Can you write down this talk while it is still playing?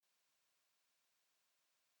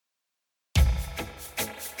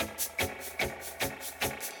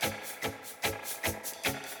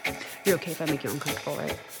You're okay if I make you uncomfortable,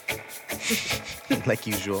 right? Like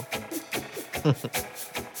usual.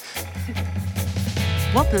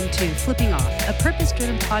 Welcome to Flipping Off, a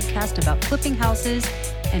purpose-driven podcast about flipping houses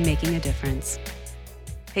and making a difference.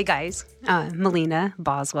 Hey guys, Melina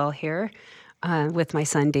Boswell here with my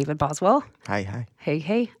son David Boswell. Hi.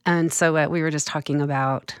 Hey. And so we were just talking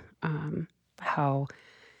about how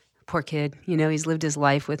poor kid, he's lived his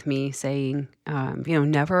life with me saying,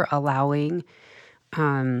 never allowing,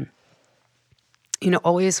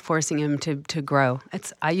 always forcing him to grow.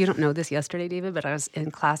 You don't know this yesterday, David, but I was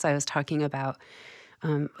in class, I was talking about,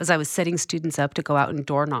 as I was setting students up to go out and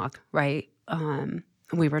door knock, right?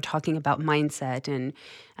 We were talking about mindset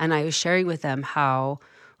and I was sharing with them how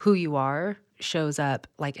who you are shows up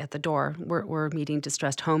like at the door. We're meeting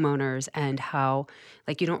distressed homeowners and how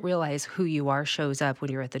like you don't realize who you are shows up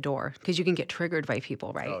when you're at the door because you can get triggered by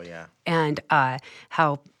people, right? Oh, yeah. And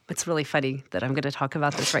how it's really funny that I'm going to talk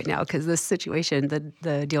about this right now because this situation,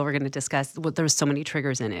 the deal we're going to discuss, there's so many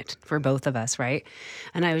triggers in it for both of us, right?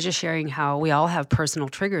 And I was just sharing how we all have personal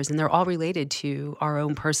triggers and they're all related to our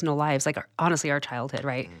own personal lives, like honestly our childhood,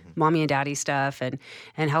 right? Mm-hmm. Mommy and daddy stuff and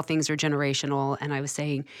how things are generational. And I was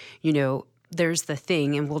saying, there's the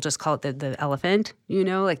thing, and we'll just call it the elephant,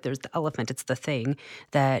 like there's the elephant, it's the thing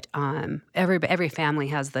that every family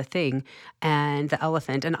has the thing and the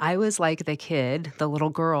elephant. And I was like the kid, the little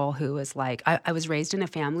girl who was like, I was raised in a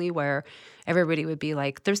family where everybody would be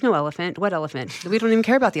like, there's no elephant. What elephant? We don't even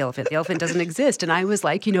care about the elephant. The elephant doesn't exist. And I was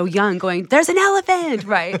like, young going, there's an elephant,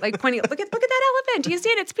 right? Like pointing, look at that elephant. Do you see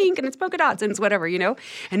it? It's pink and it's polka dots and it's whatever,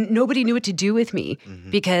 And nobody knew what to do with me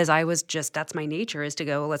because I was just, that's my nature is to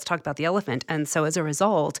go, let's talk about the elephant. And so as a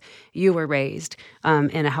result, you were raised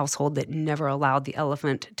in a household that never allowed the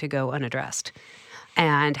elephant to go unaddressed.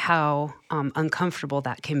 And how uncomfortable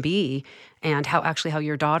that can be, and how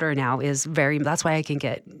your daughter now is that's why I can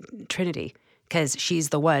get Trinity, because she's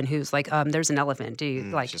the one who's like, there's an elephant. She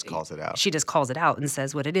just calls it out. She just calls it out and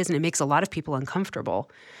says what it is, and it makes a lot of people uncomfortable.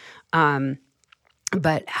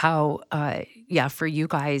 But how, for you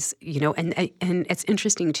guys, and it's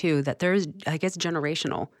interesting too that there's, I guess,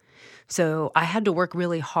 generational. So I had to work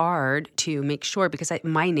really hard to make sure, because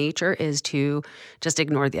my nature is to just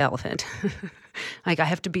ignore the elephant. Like I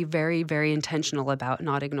have to be very, very intentional about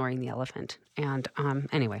not ignoring the elephant. And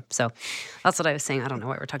anyway, so that's what I was saying. I don't know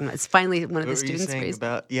what we're talking about. It's finally one of the students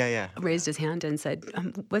raised his hand and said,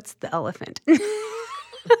 what's the elephant?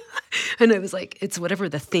 And I was like, it's whatever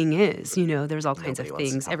the thing is, there's all kinds of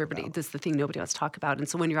things. This is the thing nobody wants to talk about. And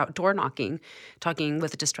so when you're out door knocking, talking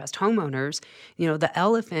with distressed homeowners, the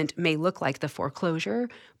elephant may look like the foreclosure,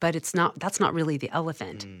 but that's not really the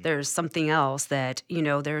elephant. There's something else that,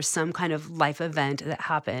 there's some kind of life event that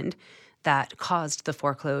happened that caused the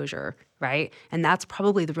foreclosure, right? And that's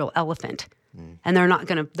probably the real elephant. And they're not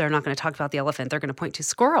gonna talk about the elephant. They're gonna point to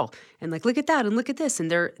squirrel and like, look at that and look at this.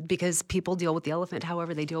 And because people deal with the elephant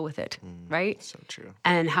however they deal with it, right? So true.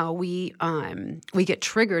 And how we get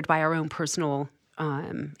triggered by our own personal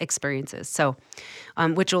experiences. So,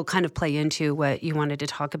 which will kind of play into what you wanted to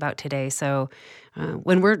talk about today. So,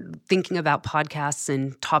 when we're thinking about podcasts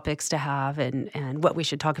and topics to have and what we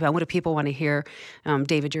should talk about, what do people want to hear?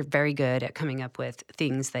 David, you're very good at coming up with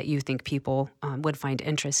things that you think people would find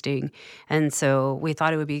interesting. And so we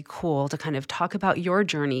thought it would be cool to kind of talk about your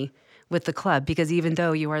journey with the club, because even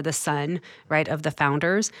though you are the son, right, of the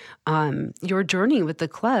founders, your journey with the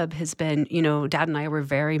club has been, Dad and I were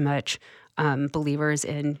very much believers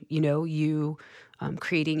in, you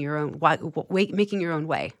creating your own, making your own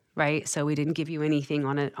way, right? So we didn't give you anything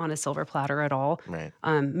on a silver platter at all. Right.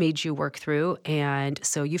 Made you work through, and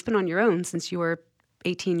so you've been on your own since you were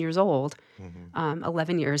 18 years old,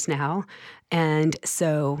 11 years now, and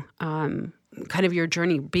so kind of your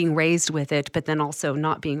journey being raised with it, but then also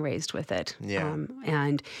not being raised with it. Yeah.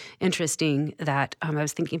 And interesting that I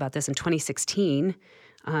was thinking about this in 2016.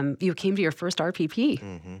 You came to your first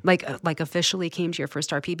RPP, like officially came to your first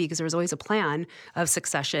RPP, because there was always a plan of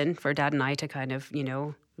succession for Dad and I to kind of,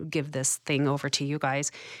 give this thing over to you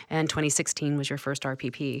guys. And 2016 was your first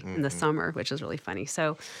RPP in the summer, which is really funny.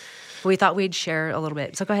 So we thought we'd share a little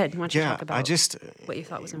bit. So go ahead. Why don't you talk about what you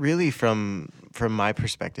thought was important? Really from my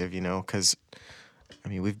perspective, because,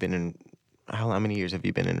 we've been in, how many years have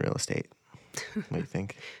you been in real estate? What do you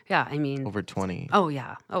think? Yeah, over 20. Oh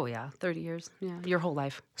yeah, 30 years. Yeah, your whole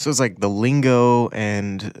life. So it's like the lingo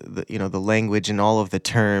and the language and all of the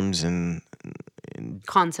terms and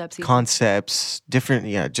concepts,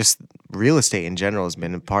 different. Just real estate in general has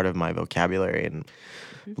been a part of my vocabulary and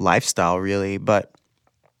lifestyle, really. But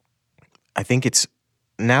I think it's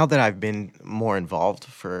now that I've been more involved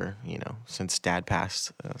for, since Dad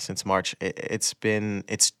passed, since March, it's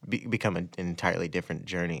become an entirely different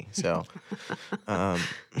journey. So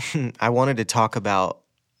I wanted to talk about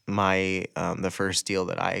my the first deal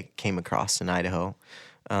that I came across in Idaho.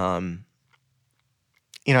 I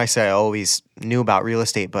say I always knew about real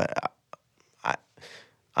estate, but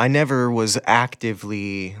I never was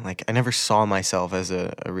actively, like, I never saw myself as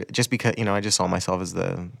just because, I just saw myself as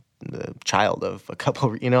the child of a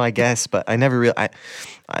couple, I guess, but I never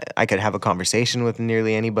I could have a conversation with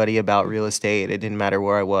nearly anybody about real estate. It didn't matter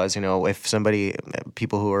where I was, if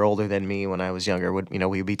people who were older than me when I was younger would,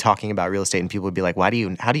 we'd be talking about real estate and people would be like, how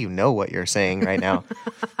do you know what you're saying right now?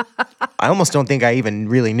 I almost don't think I even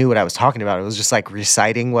really knew what I was talking about. It was just like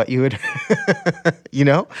reciting what you would,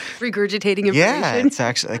 regurgitating information. Yeah, it's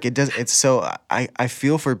actually like it's so I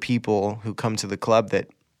feel for people who come to the club that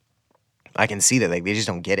I can see that like they just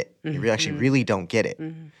don't get it. They actually really don't get it.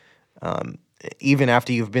 Even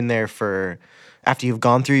after you've been there after you've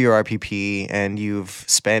gone through your RPP and you've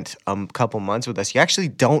spent a couple months with us, you actually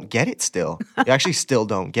don't get it still. You actually still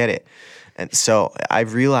don't get it. And so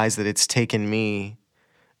I've realized that it's taken me,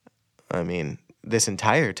 this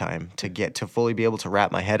entire time to fully be able to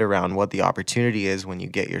wrap my head around what the opportunity is when you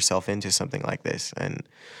get yourself into something like this. And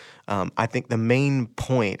I think the main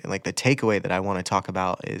point, like the takeaway that I want to talk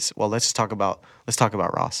about is, well, let's talk about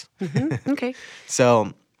Ross. Okay.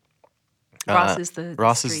 So Ross is the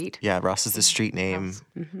street. Ross is the street name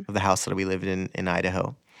of the house that we lived in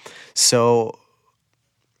Idaho. So,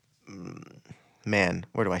 man,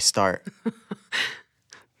 where do I start?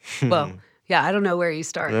 Well, yeah, I don't know where you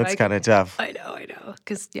start. That's kind of tough. I know.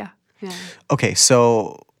 Because, yeah. Okay,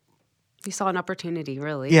 so you saw an opportunity,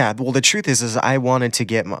 really. Yeah, well, the truth is I wanted to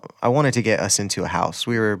get us into a house.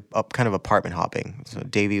 We were kind of apartment hopping. So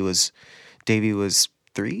Davy was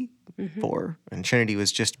 3, 4, and Trinity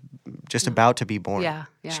was just about to be born. Yeah.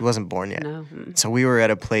 She wasn't born yet. No. So we were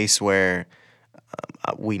at a place where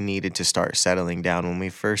we needed to start settling down. When we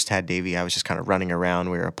first had Davy, I was just kind of running around.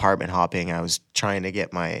 We were apartment hopping. I was trying to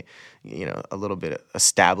get my, a little bit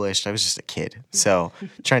established. I was just a kid. So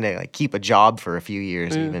trying to like keep a job for a few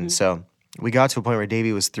years even. So we got to a point where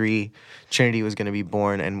Davy was 3, Trinity was going to be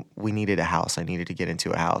born, and we needed a house. I needed to get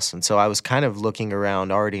into a house. And so I was kind of looking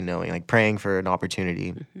around, already knowing, like praying for an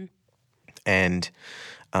opportunity. And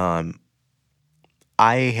I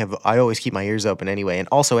always keep my ears open anyway. And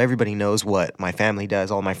also everybody knows what my family does.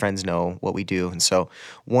 All my friends know what we do. And so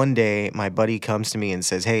one day my buddy comes to me and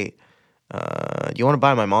says, "Hey, do you want to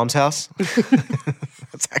buy my mom's house?"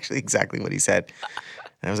 That's actually exactly what he said.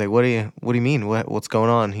 And I was like, What do you mean? What's going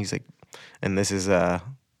on? He's like, and this is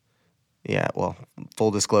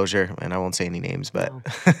full disclosure, and I won't say any names, but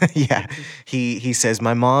yeah. He says,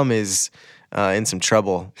 "My mom is in some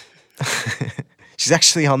trouble." She's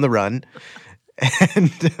actually on the run.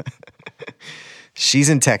 And she's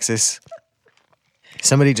in Texas.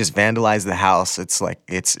 Somebody just vandalized the house. It's like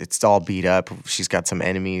it's all beat up. She's got some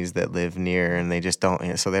enemies that live near, and they just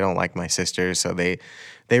don't. So they don't like my sister. So they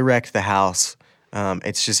wrecked the house.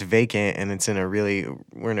 It's just vacant, and it's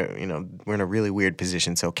we're in a really weird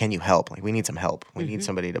position. So can you help? Like, we need some help. We need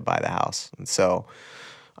somebody to buy the house. And so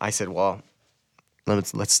I said, well,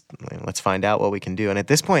 let's find out what we can do. And at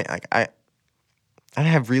this point, like I don't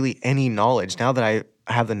have really any knowledge. Now that I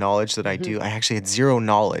have the knowledge that I do, I actually had zero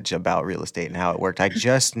knowledge about real estate and how it worked. I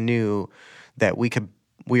just knew that we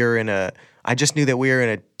were in a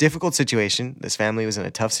difficult situation. This family was in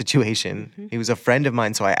a tough situation. He was a friend of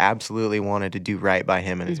mine, so I absolutely wanted to do right by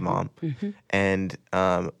him and his mom. And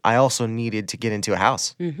I also needed to get into a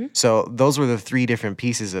house. So those were the 3 different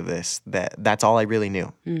pieces of this. That's all I really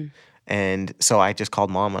knew. And so I just called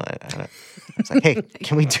Mom. And I was like, "Hey,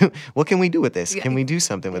 what can we do with this? Can we do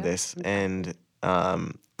something with this?" And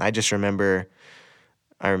I just remember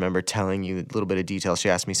telling you a little bit of detail. She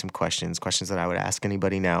asked me some questions that I would ask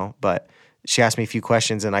anybody now. But she asked me a few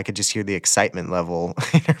questions, and I could just hear the excitement level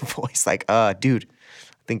in her voice. Like, dude,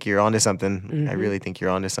 I think you're onto something. I really think you're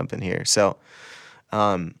onto something here. So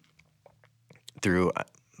through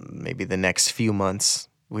maybe the next few months,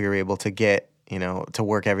 we were able to get, to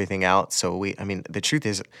work everything out. So the truth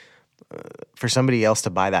is, for somebody else to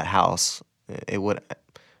buy that house, it would,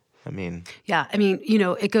 Yeah,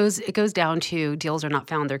 it goes down to deals are not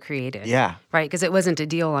found, they're created. Yeah. Right, because it wasn't a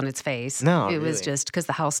deal on its face. No, it was just because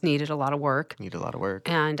the house needed a lot of work.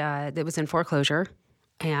 And it was in foreclosure,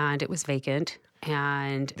 and it was vacant,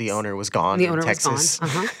 and the owner was gone in Texas.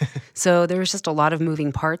 So there was just a lot of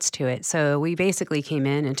moving parts to it. So we basically came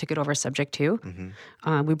in and took it over subject to.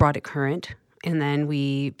 We brought it current. And then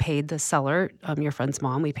we paid the seller, your friend's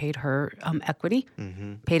mom, we paid her equity,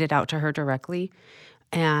 paid it out to her directly.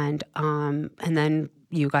 and then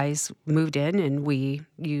you guys moved in, and will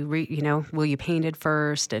you painted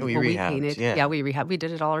first, and We we rehabbed, painted. yeah. We rehabbed. We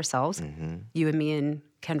did it all ourselves. You and me and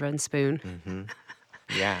Kendra and Spoon.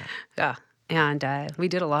 Yeah. Yeah. And we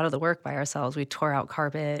did a lot of the work by ourselves. We tore out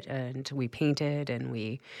carpet and we painted, and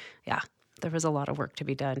there was a lot of work to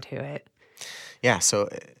be done to it. Yeah, so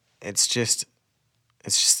it's just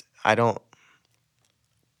I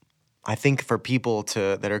think for people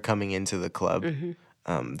that are coming into the club,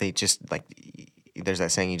 they just like, there's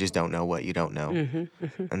that saying, you just don't know what you don't know.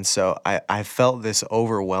 And so I felt this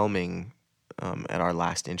overwhelming at our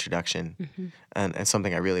last introduction, and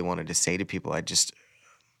something I really wanted to say to people. I just,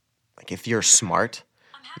 like, if you're smart.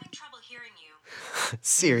 I'm having trouble hearing you.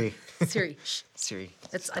 Siri. Siri, shh. Siri.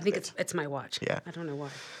 I think it's my watch. Yeah. I don't know why.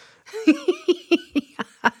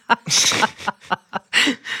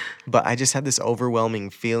 But I just had this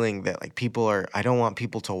overwhelming feeling that, like, I don't want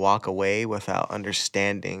people to walk away without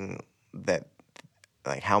understanding that,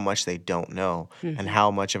 like, how much they don't know and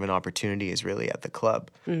how much of an opportunity is really at the club.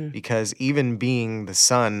 Because even being the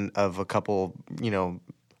son of a couple,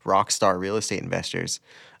 rock star real estate investors,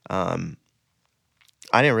 I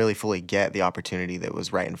didn't really fully get the opportunity that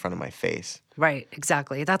was right in front of my face. Right,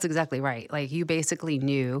 exactly. That's exactly right. Like, you basically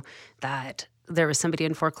knew that there was somebody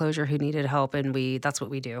in foreclosure who needed help, and that's what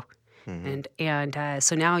we do. And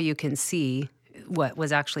so now you can see what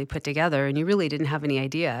was actually put together, and you really didn't have any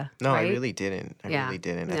idea. No, right? I really didn't. I really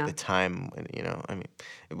didn't at the time.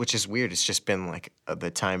 Which is weird. It's just been like the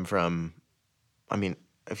time from,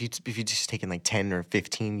 if you just taken like 10 or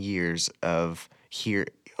 15 years of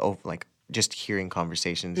just hearing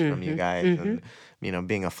conversations from you guys, and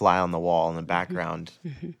being a fly on the wall in the background.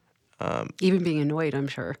 Even being annoyed, I'm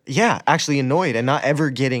sure. Yeah, actually annoyed, and not ever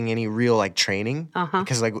getting any real, like, training.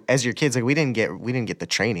 Because, like, as your kids, like, we didn't get the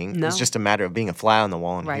training. No. It was just a matter of being a fly on the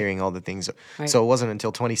wall and Right. hearing all the things. Right. So it wasn't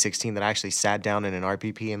until 2016 that I actually sat down in an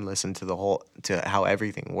RPP and listened to how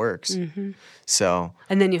everything works. So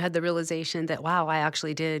And then you had the realization that, wow,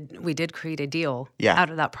 we did create a deal out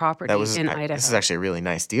of that property in Idaho. this is actually a really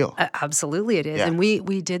nice deal. Absolutely it is. Yeah. And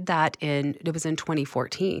we did that it was in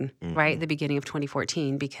 2014, right? The beginning of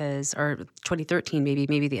 2014, or 2013,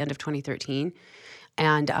 maybe the end of 2013.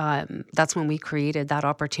 And that's when we created that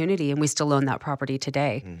opportunity, and we still own that property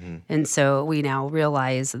today. And so you now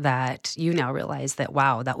realize that,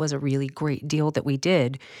 wow, that was a really great deal that we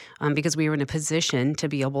did, because we were in a position to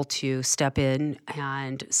be able to step in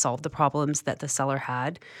and solve the problems that the seller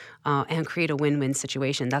had, and create a win-win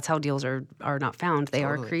situation. That's how deals are not found. They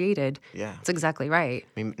are created. Yeah. That's exactly right.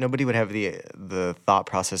 Nobody would have the thought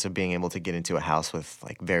process of being able to get into a house with,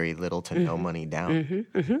 like, very little to no money down.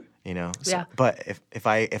 So, Yeah. But if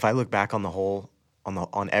I look back on the whole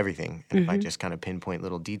on everything, and if I just kind of pinpoint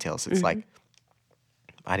little details, it's like,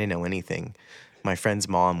 I didn't know anything. My friend's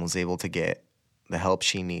mom was able to get the help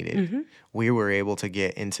she needed. We were able to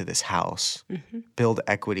get into this house, build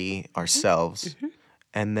equity ourselves,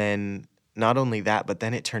 and then not only that, but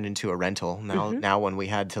then it turned into a rental. Now when we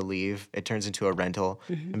had to leave, it turns into a rental.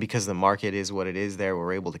 And because the market is what it is there,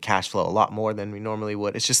 we're able to cash flow a lot more than we normally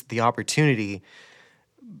would. It's just the opportunity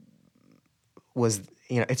was,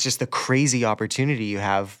 it's just the crazy opportunity you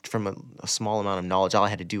have from a small amount of knowledge. All I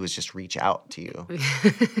had to do was just reach out to you.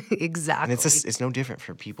 Exactly. And it's no different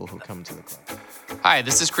for people who come to the club. Hi,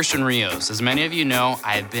 this is Christian Rios. As many of you know,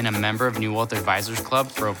 I've been a member of New Wealth Advisors Club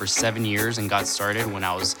for over 7 years and got started when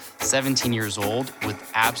I was 17 years old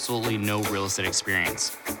with absolutely no real estate experience.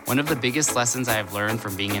 One of the biggest lessons I have learned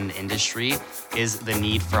from being in the industry is the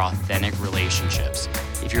need for authentic relationships.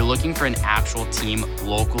 If you're looking for an actual team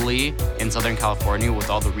locally in Southern California with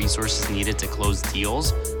all the resources needed to close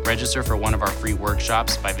deals, register for one of our free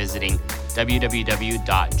workshops by visiting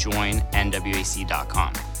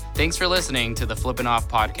www.joinnwac.com. Thanks for listening to the Flippin' Off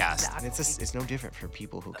podcast. And it's no different for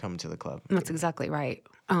people who come to the club. That's exactly right.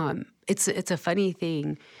 It's a funny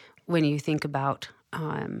thing when you think about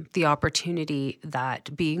the opportunity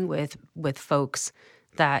that being with folks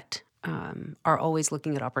that are always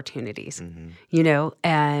looking at opportunities,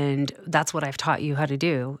 and that's what I've taught you how to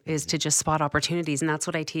do, is to just spot opportunities. And that's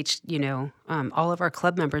what I teach, all of our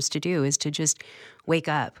club members to do, is to just wake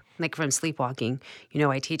up, like from sleepwalking.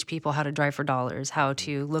 I teach people how to drive for dollars, how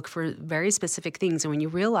to look for very specific things. And when you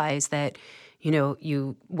realize that,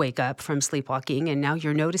 you wake up from sleepwalking and now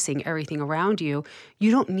you're noticing everything around you,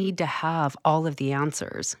 you don't need to have all of the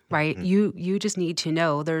answers, right? You just need to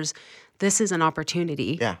know this is an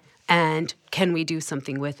opportunity. Yeah. And can we do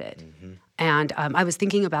something with it? And I was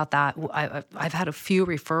thinking about that. I've had a few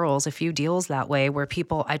referrals, a few deals that way where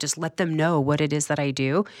people, I just let them know what it is that I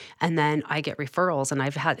do. And then I get referrals, and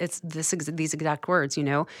I've had, these exact words, you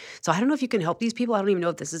know? So I don't know if you can help these people. I don't even know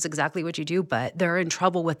if this is exactly what you do, but they're in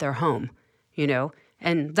trouble with their home, you know?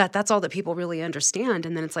 And that's all that people really understand.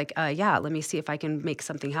 And then it's like, yeah, let me see if I can make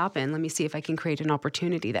something happen. Let me see if I can create an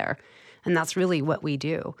opportunity there. And that's really what we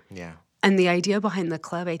do. Yeah. And the idea behind the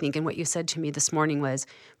club, I think, and what you said to me this morning was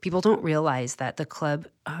people don't realize that the club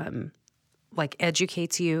like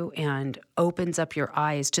educates you and opens up your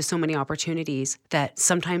eyes to so many opportunities that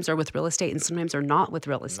sometimes are with real estate and sometimes are not with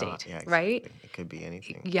real estate, Yeah, exactly. right? It could be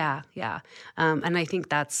anything. Yeah, yeah. And I think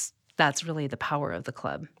that's really the power of the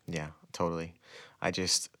club. Yeah, totally. I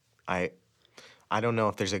don't know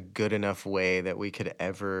if there's a good enough way that we could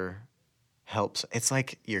ever help. It's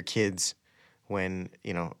like your kids when,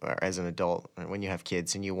 you know, or as an adult, or when you have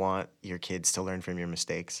kids and you want your kids to learn from your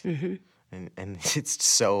mistakes. Mm-hmm. And it's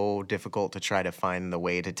so difficult to try to find the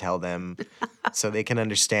way to tell them so they can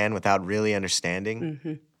understand without really understanding.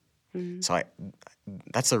 Mm-hmm. Mm-hmm. So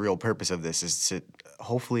that's the real purpose of this, is to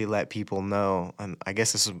hopefully let people know. And I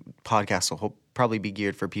guess this podcast will probably be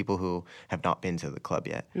geared for people who have not been to the club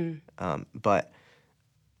yet. But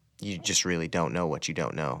you just really don't know what you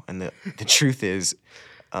don't know. And the truth is,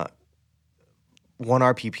 one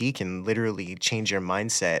RPP can literally change your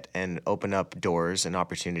mindset and open up doors and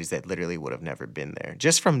opportunities that literally would have never been there,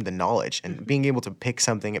 just from the knowledge and being able to pick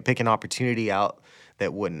an opportunity out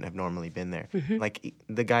that wouldn't have normally been there. Mm-hmm. Like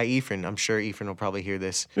the guy Ephraim, I'm sure Ephraim will probably hear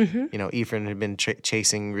this. Mm-hmm. You know, Ephraim had been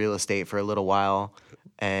chasing real estate for a little while,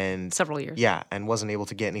 and several years. Yeah, and wasn't able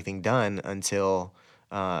to get anything done until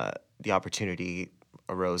the opportunity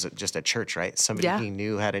arose at church, right? Somebody he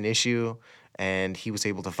knew had an issue, and he was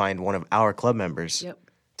able to find one of our club members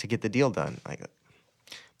to get the deal done. Like,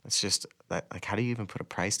 it's just that. Like, how do you even put a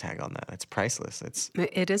price tag on that? It's priceless.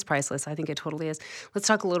 It is priceless. I think it totally is. Let's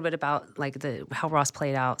talk a little bit about like how Ross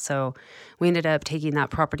played out. So we ended up taking that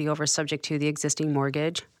property over subject to the existing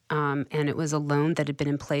mortgage, and it was a loan that had been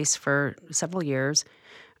in place for several years.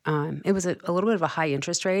 It was a little bit of a high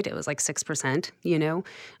interest rate. It was like 6%, you know.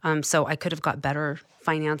 So I could have got better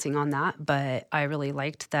financing on that, but I really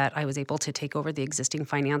liked that I was able to take over the existing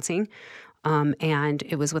financing. And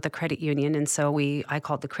it was with a credit union. And so I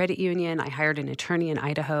called the credit union. I hired an attorney in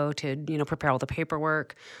Idaho to, prepare all the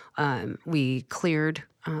paperwork. We cleared,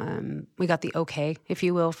 we got the okay, if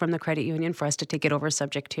you will, from the credit union for us to take it over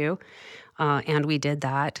subject to. And we did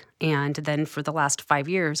that. And then for the last 5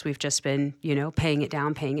 years, we've just been, paying it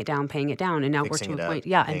down. And now Fixing we're to a point.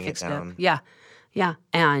 and fixed it up. Yeah.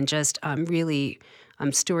 And just really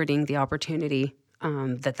stewarding the opportunity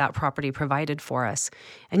that property provided for us.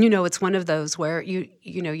 And, it's one of those where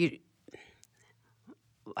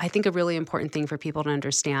I think a really important thing for people to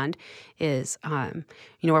understand is, are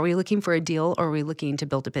we looking for a deal or are we looking to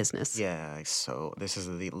build a business? Yeah, so this is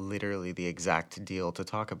literally the exact deal to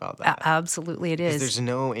talk about that. Absolutely, it is. There's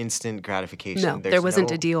no instant gratification. No, there wasn't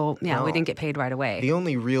a deal. Yeah, we didn't get paid right away. The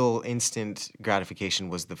only real instant gratification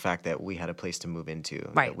was the fact that we had a place to move into.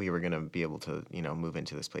 Right. That we were going to be able to, move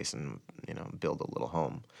into this place and, build a little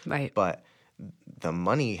home. Right. But the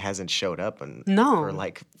money hasn't showed up for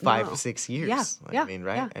like 5 or 6 years. Yeah. I mean,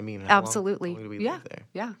 right? Yeah. I mean, absolutely. How long do we live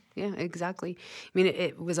there? Yeah, exactly. I mean,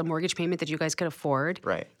 it was a mortgage payment that you guys could afford.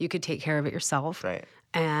 Right. You could take care of it yourself. Right.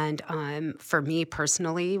 And for me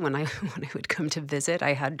personally, when I would come to visit,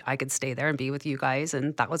 I could stay there and be with you guys,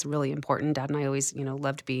 and that was really important. Dad and I always,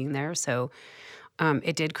 loved being there. So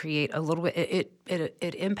it did create a little bit.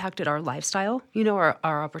 It impacted our lifestyle,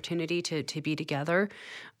 our opportunity to be together.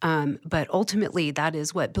 But ultimately, that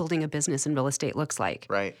is what building a business in real estate looks like.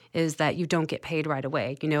 Right. Is that you don't get paid right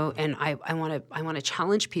away, And I want to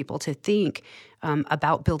challenge people to think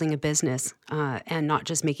about building a business and not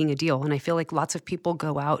just making a deal. And I feel like lots of people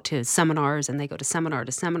go out to seminars and they go to seminar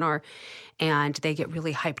to seminar, and they get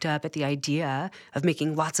really hyped up at the idea of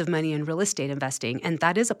making lots of money in real estate investing. And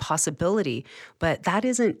that is a possibility, but that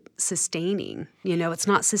isn't sustaining. It's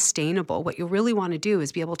not sustainable. What you really want to do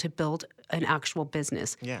is be able to build an actual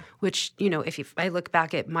business. Yeah. Which, if I look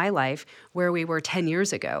back at my life, where we were 10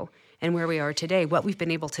 years ago and where we are today, what we've been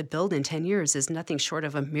able to build in 10 years is nothing short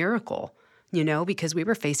of a miracle, because we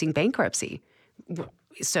were facing bankruptcy.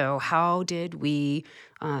 So how did we,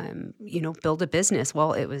 build a business?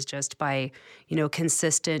 Well, it was just by,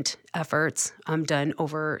 consistent efforts done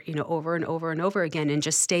over and over and over again, and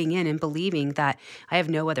just staying in and believing that I have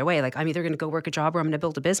no other way. Like, I'm either going to go work a job or I'm going to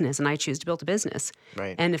build a business, and I choose to build a business.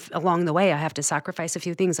 Right. And if along the way I have to sacrifice a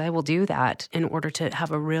few things, I will do that in order to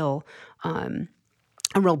have a real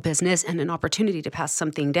a real business and an opportunity to pass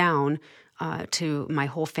something down to my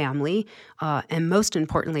whole family. And most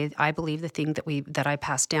importantly, I believe the thing that I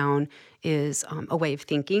pass down is a way of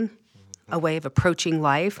thinking, a way of approaching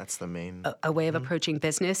life. That's the main. A way of approaching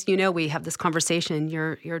business. You know, we have this conversation.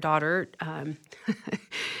 Your daughter,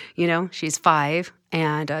 you know, she's 5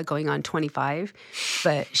 and going on 25,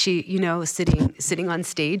 but she, you know, sitting on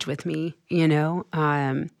stage with me. You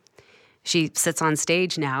know, she sits on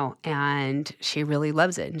stage now, and she really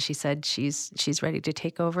loves it. And she said she's ready to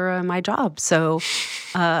take over my job. So.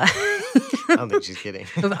 I don't think she's kidding.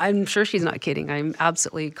 I'm sure she's not kidding. I'm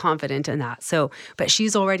absolutely confident in that. So, but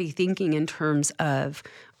she's already thinking in terms of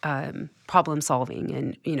problem solving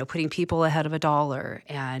and, you know, putting people ahead of a dollar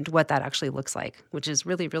and what that actually looks like, which is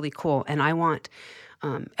really, really cool. And I want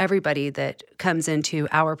everybody that comes into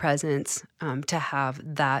our presence to have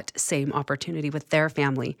that same opportunity with their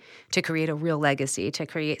family to create a real legacy, to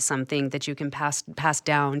create something that you can pass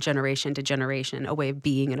down generation to generation, a way of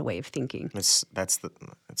being and a way of thinking. It's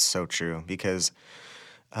so true, because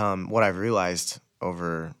what I've realized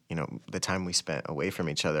over, you know, the time we spent away from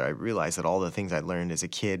each other, I realized that all the things I learned as a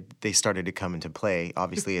kid, they started to come into play,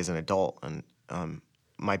 obviously, as an adult. And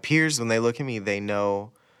my peers, when they look at me, they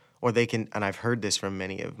know, or they can, and I've heard this from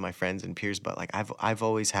many of my friends and peers, but like I've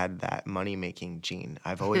always had that money-making gene.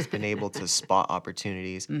 I've always been able to spot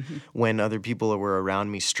opportunities when other people were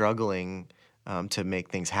around me struggling to make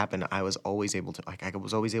things happen. I was always able to, like, I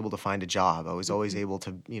was always able to find a job. I was always able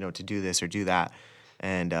to, you know, to do this or do that.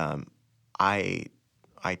 And I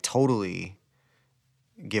totally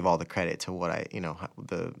give all the credit to what I, you know,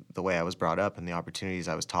 the way I was brought up and the opportunities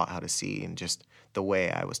I was taught how to see and just the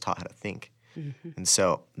way I was taught how to think. And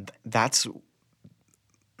so that's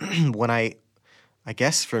when I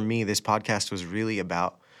guess for me, this podcast was really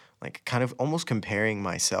about like kind of almost comparing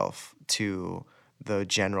myself to the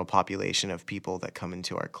general population of people that come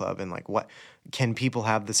into our club, and like, what can people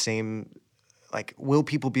have the same, like, will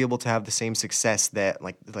people be able to have the same success that,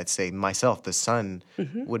 like, let's say myself, the son,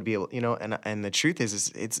 would be able, you know, and the truth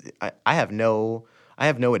is I have no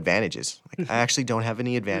advantages. Like, I actually don't have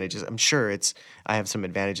any advantages. I'm sure I have some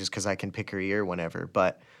advantages because I can pick her ear whenever,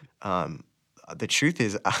 but the truth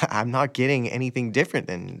is I'm not getting anything different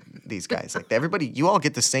than these guys. Like, everybody, you all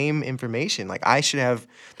get the same information. Like,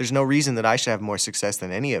 there's no reason that I should have more success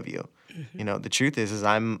than any of you. You know, the truth is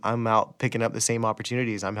I'm out picking up the same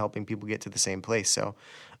opportunities. I'm helping people get to the same place. So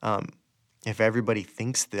if everybody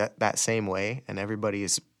thinks that same way, and everybody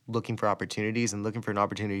is looking for opportunities and looking for an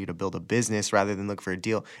opportunity to build a business rather than look for a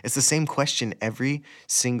deal, it's the same question every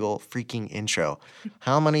single freaking intro.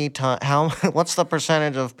 What's the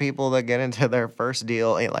percentage of people that get into their first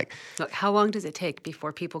deal? Like, look, how long does it take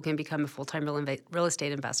before people can become a full-time real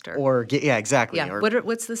estate investor? Or yeah, exactly. Yeah.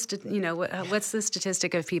 What's the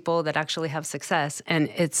statistic of people that actually have success? And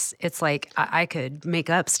it's like I could make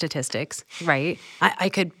up statistics, right? I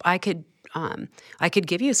could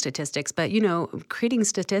give you statistics, but, you know, creating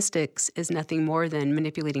statistics is nothing more than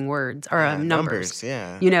manipulating words or numbers.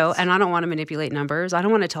 Yeah. You know, and I don't want to manipulate numbers. I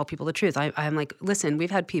don't want to tell people the truth. I'm like, listen,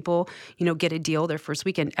 we've had people, you know, get a deal their first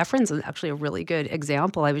weekend. Efren's is actually a really good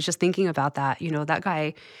example. I was just thinking about that. You know, that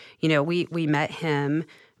guy, you know, we met him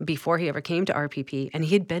before he ever came to RPP, and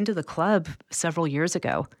he had been to the club several years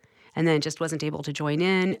ago, and then just wasn't able to join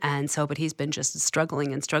in. And so, but he's been just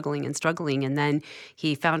struggling. And then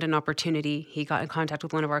he found an opportunity. He got in contact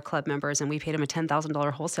with one of our club members, and we paid him a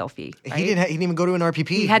 $10,000 wholesale fee. Right? He didn't even go to an RPP.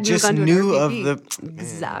 He hadn't just gone to knew an of RPP. the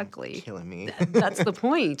Exactly. Killing me. That's the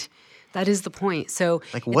point. That is the point. So,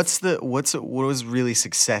 like, what does really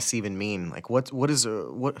success even mean? Like, what?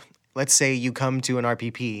 Let's say you come to an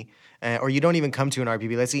RPP, or you don't even come to an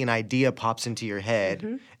RPP. Let's say an idea pops into your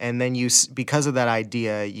head, and then because of that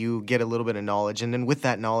idea, you get a little bit of knowledge, and then with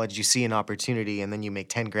that knowledge, you see an opportunity, and then you make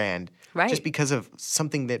 $10,000, right? Just because of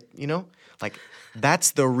something that, you know, like,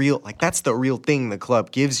 that's the real thing the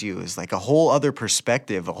club gives you, is like a whole other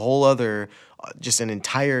perspective, a whole other, just an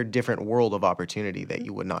entire different world of opportunity that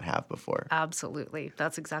you would not have before. Absolutely.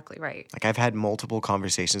 That's exactly right. Like, I've had multiple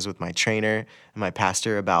conversations with my trainer and my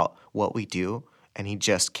pastor about what we do, and he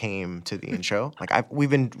just came to the intro. Like, we've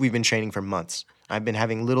been training for months. I've been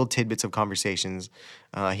having little tidbits of conversations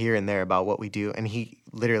here and there about what we do, and he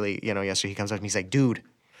literally, you know, yesterday he comes up to me, he's like, "Dude,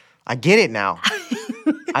 I get it now.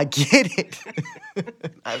 I get it."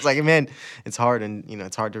 I was like, man, it's hard, and, you know,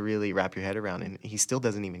 it's hard to really wrap your head around, and he still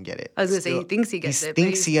doesn't even get it. I was going to say, he thinks he gets it. He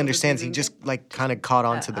thinks he understands. He just, like, kind of caught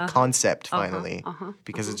on to the concept finally,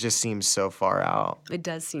 because it just seems so far out. It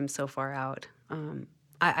does seem so far out.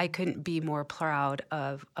 I couldn't be more proud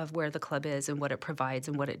of where the club is and what it provides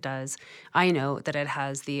and what it does. I know that it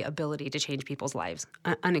has the ability to change people's lives.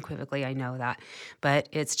 Unequivocally, I know that. But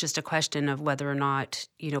it's just a question of whether or not,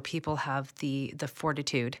 people have the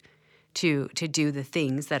fortitude to do the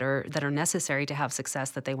things that are necessary to have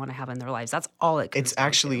success that they want to have in their lives. That's all it comes It's down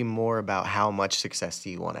actually to. more about how much success do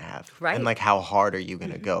you want to have, Right. and like how hard are you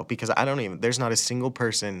going to go? Because there's not a single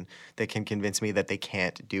person that can convince me that they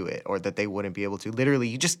can't do it or that they wouldn't be able to. Literally,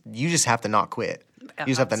 you just have to not quit. You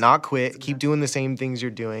just have to not quit, keep doing the same things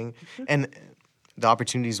you're doing, and the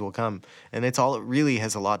opportunities will come. And it really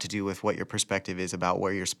has a lot to do with what your perspective is about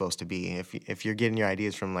where you're supposed to be. If you're getting your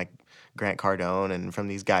ideas from like Grant Cardone and from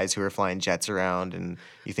these guys who are flying jets around, and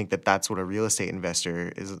you think that that's what a real estate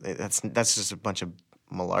investor is, that's just a bunch of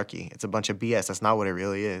malarkey. It's a bunch of BS. That's not what it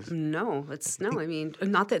really is. No, I mean,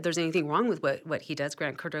 not that there's anything wrong with what he does.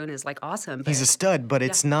 Grant Cardone is like awesome. But He's a stud, but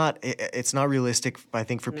it's not realistic, I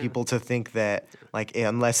think, for people to think that, like,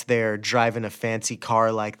 unless they're driving a fancy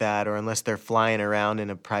car like that, or unless they're flying around in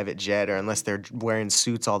a private jet, or unless they're wearing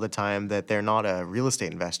suits all the time, that they're not a real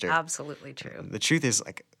estate investor. absolutely true. The truth is,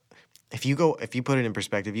 like, if you put it in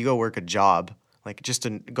perspective, you go work a job, like just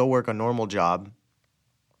to go work a normal job,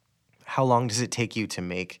 how long does it take you to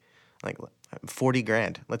make like 40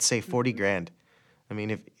 grand? Let's say 40 grand. I mean,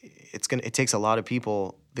 if it takes a lot of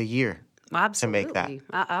people the year to make that.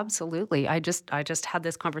 Absolutely. I just had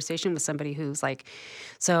this conversation with somebody who's like,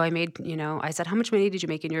 so I made, I said, how much money did you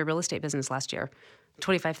make in your real estate business last year?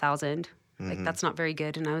 25,000. Like, that's not very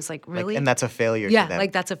good. And I was like, really? And that's a failure Yeah, to them.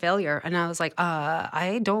 like that's a failure. And I was like,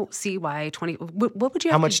 I don't see why 20. What would you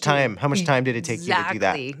have How much time did it take you to do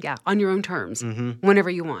that? Exactly. Yeah, on your own terms, whenever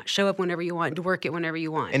you want. Show up whenever you want. Work it whenever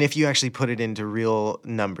you want. And if you actually put it into real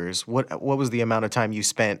numbers, what was the amount of time you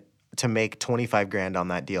spent to make 25 grand on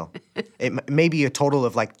that deal? It may be a total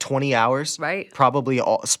of like 20 hours, Right. Probably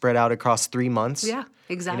all spread out across 3 months. Yeah,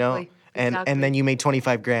 exactly. And then you made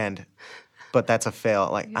 25 grand, but that's a fail.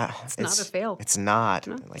 Like, it's not a fail. It's not.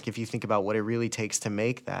 Like, if you think about what it really takes to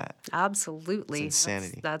make that. Absolutely. It's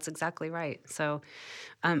insanity. That's exactly right. So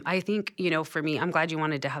I think, for me, I'm glad you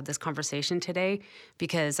wanted to have this conversation today,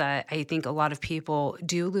 because I think a lot of people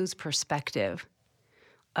do lose perspective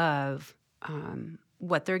of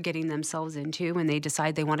what they're getting themselves into when they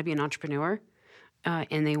decide they want to be an entrepreneur.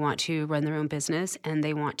 And they want to run their own business, and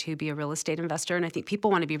they want to be a real estate investor. And I think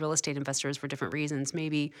people want to be real estate investors for different reasons.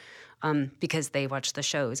 Maybe because they watch the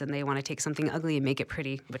shows and they want to take something ugly and make it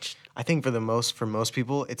pretty, which I think for most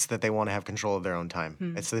people, it's that they want to have control of their own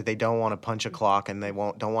time. It's that they don't want to punch a clock, and they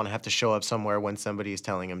don't want to have to show up somewhere when somebody is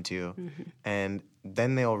telling them to. And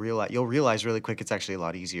then you'll realize really quick it's actually a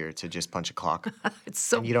lot easier to just punch a clock. it's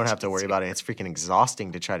so And you don't have to worry about it. It's freaking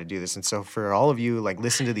exhausting to try to do this. And so for all of you, like,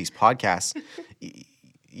 listen to these podcasts,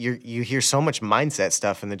 you hear so much mindset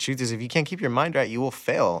stuff. And the truth is, if you can't keep your mind right, you will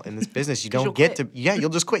fail in this business. You don't get to, you'll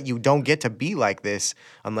just quit. You don't get to be like this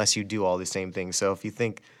unless you do all the same things. So if you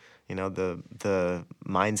think, the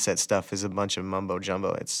mindset stuff is a bunch of mumbo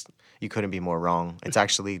jumbo, you couldn't be more wrong. It's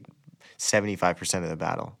actually 75% of the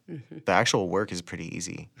battle. The actual work is pretty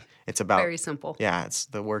easy. It's about very simple. Yeah,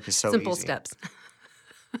 the work is so Simple easy. steps.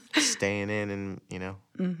 Staying in and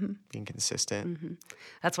being consistent.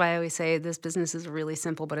 That's why I always say this business is really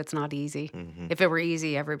simple, but it's not easy. If it were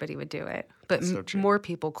easy, everybody would do it. But So true. more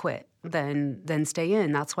people quit than stay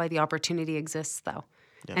in. That's why the opportunity exists, though.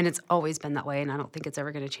 Yeah. And it's always been that way, and I don't think it's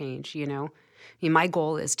ever going to change. My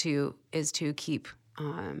goal is to keep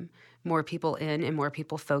more people in and more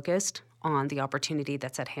people focused on the opportunity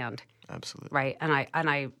that's at hand. Absolutely. Right. And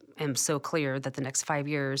I am so clear that the next 5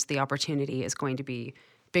 years, the opportunity is going to be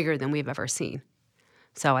bigger than we've ever seen.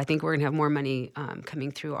 So I think we're going to have more money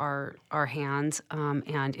coming through our hands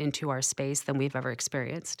and into our space than we've ever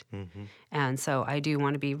experienced. And so I do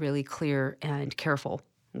want to be really clear and careful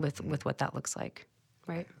with what that looks like.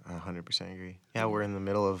 Right. 100% agree. Yeah, we're in the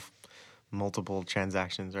middle of multiple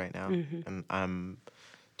transactions right now. And I'm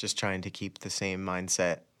just trying to keep the same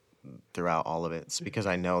mindset throughout all of it. It's because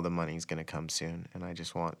I know the money's going to come soon, and I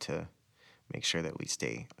just want to make sure that we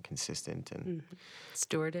stay consistent and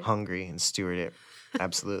Steward it. hungry and steward it.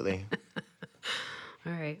 Absolutely.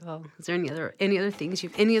 All right. Well, is there any other things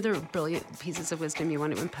any other brilliant pieces of wisdom you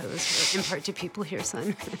want to impose or impart to people here,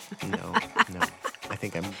 son? No. I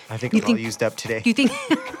think I'm all used up today. Do you think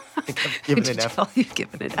I think I've given Did you enough. tell you've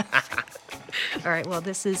given enough? All right. Well,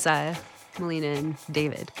 this is Melina and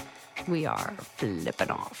David. We are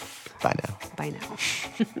flipping off. Bye now. Bye now.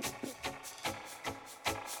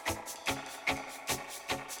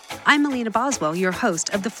 I'm Melina Boswell, your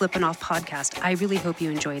host of the Flippin' Off podcast. I really hope you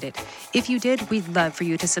enjoyed it. If you did, we'd love for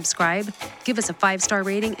you to subscribe, give us a 5-star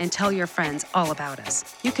rating, and tell your friends all about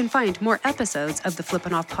us. You can find more episodes of the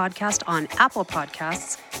Flippin' Off podcast on Apple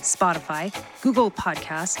Podcasts, Spotify, Google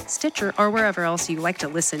Podcasts, Stitcher, or wherever else you like to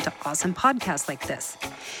listen to awesome podcasts like this.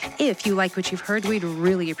 If you like what you've heard, we'd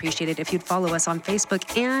really appreciate it if you'd follow us on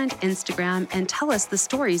Facebook and Instagram and tell us the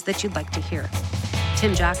stories that you'd like to hear.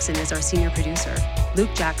 Tim Jackson is our senior producer. Luke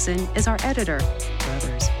Jackson is our editor.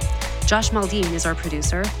 Brothers. Josh Maldine is our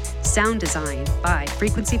producer. Sound design by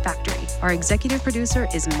Frequency Factory. Our executive producer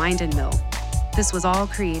is Mind and Mill. This was all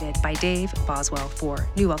created by Dave Boswell for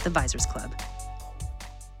New Wealth Advisors Club.